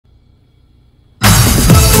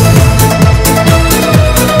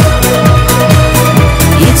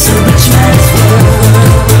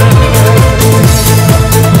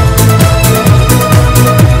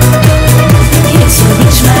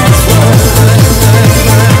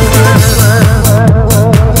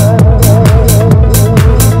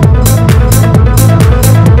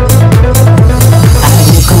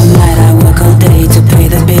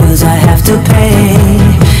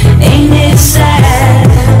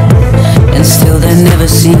there never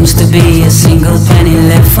seems to be a single penny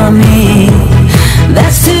left for me.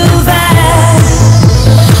 That's too bad.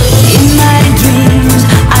 In my dreams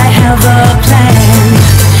I have a plan.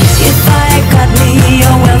 If I got me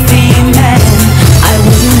a wealthy man, I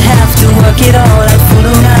wouldn't have to work it all. I'd fool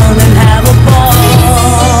around and have a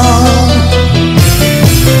ball.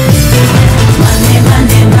 Money,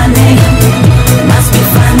 money, money must be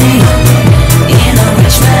funny in a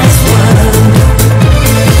rich man's world.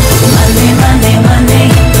 Money, money, money,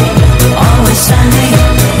 always sunny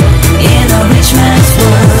in a rich man's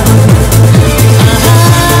world.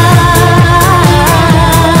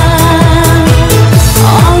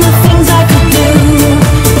 All the things I could do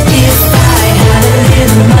if I had a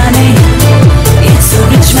little money. It's a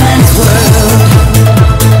rich man's world.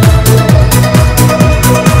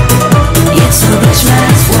 It's a rich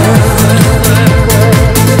man's world.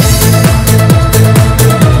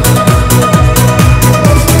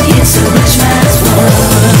 It's a rich man's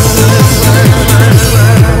world.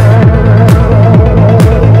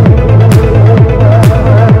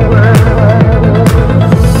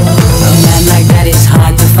 A man like that is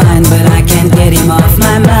hard to find, but I can't get him off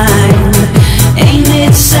my mind. Ain't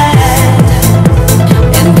it sad?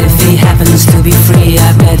 And if he happens to be free,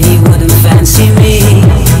 I bet he wouldn't fancy me.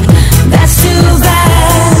 That's too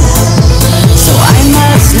bad. So I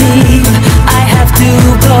must leave, I have to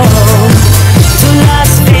go to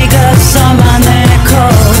Las Vegas on Monaco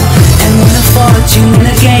and win a fortune in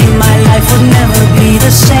a game. My life would never be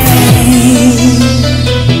the same.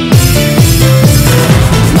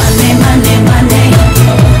 Money, money, money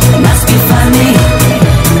must be funny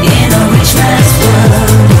in a rich man's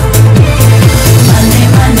world. Money,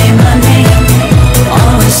 money, money,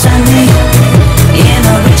 always sunny in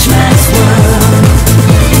a rich man's world.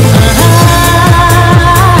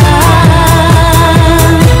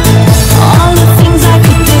 All the things I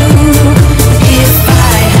could do if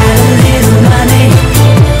I had a little money.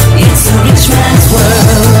 It's a rich man's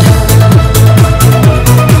world.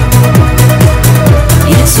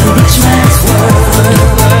 It's a rich man's world.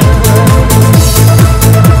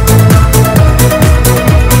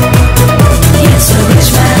 It's a rich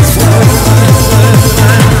man's world.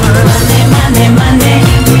 Money, money, money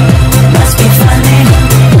must be funny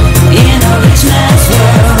in a rich man's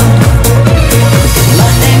world.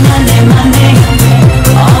 Money, money, money,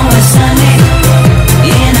 always sunny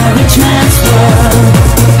in a rich man's world.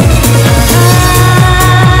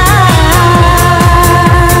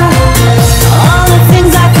 All the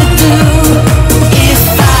things I could do if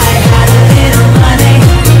I had a little money.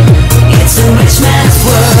 It's a rich man's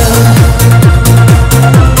world.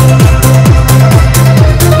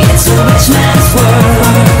 It's a rich man's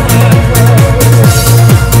world.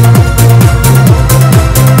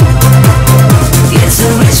 It's a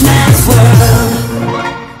rich man's world.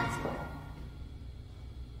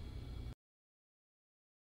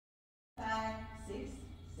 Five, six,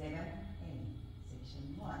 seven, eight. Section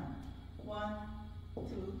 1, 1,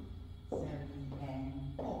 2, 3, and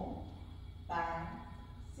 4, 5,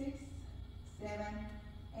 6, 7,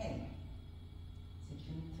 8.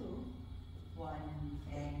 Section 2, 1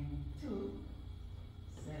 and 2,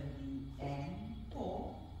 3 and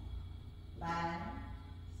 4, 5,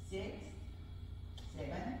 6,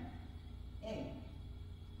 7, 8.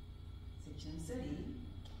 Section 3,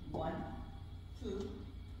 1, 2,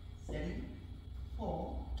 3,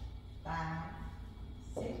 4, 5,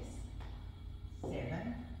 6,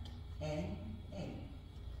 7, and 8.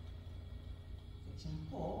 Section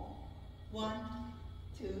 4, 1,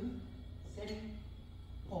 2, 3,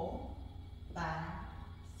 4, 5,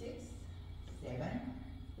 6, 7,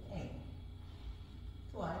 8.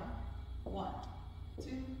 12, 1, 2,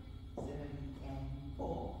 3, and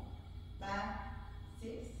 4, 5,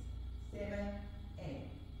 6, 7, 8.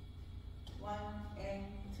 1 and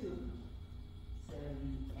 2, 3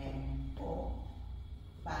 and 4,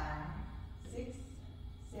 5, 6,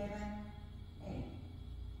 7, 8.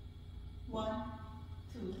 1,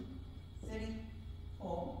 2, 3,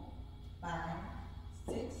 4, 5,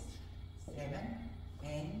 6, 7,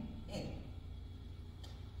 and 8.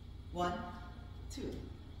 1, 2,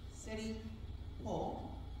 3, 4,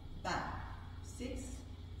 5, 6,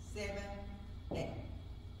 7, 8.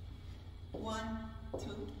 1, 2,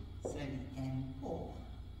 3 and 4,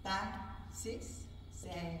 5, 6,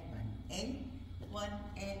 7, 8. 1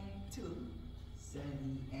 and 2, 3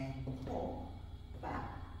 and 4, 5,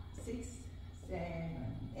 6, 7,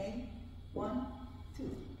 8. 1, 2,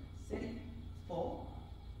 3, 4,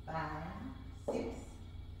 5, 6,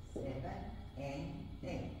 7, and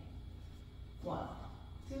 8. 1,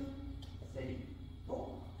 2, 3, 4,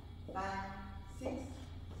 5, 6,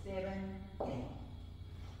 7, 8.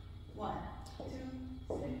 1, 2,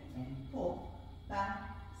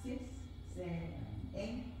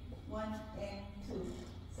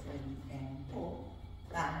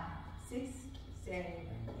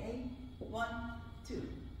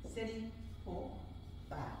 4,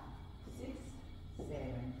 5, 6,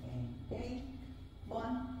 7, and 8.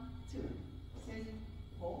 1, 2, 3,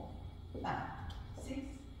 4, 5, 6,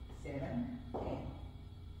 7, 8.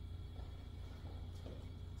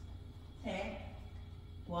 10,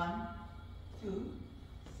 1, 2,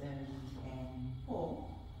 3, and 4,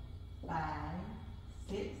 5,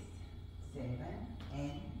 6, 7,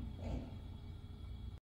 and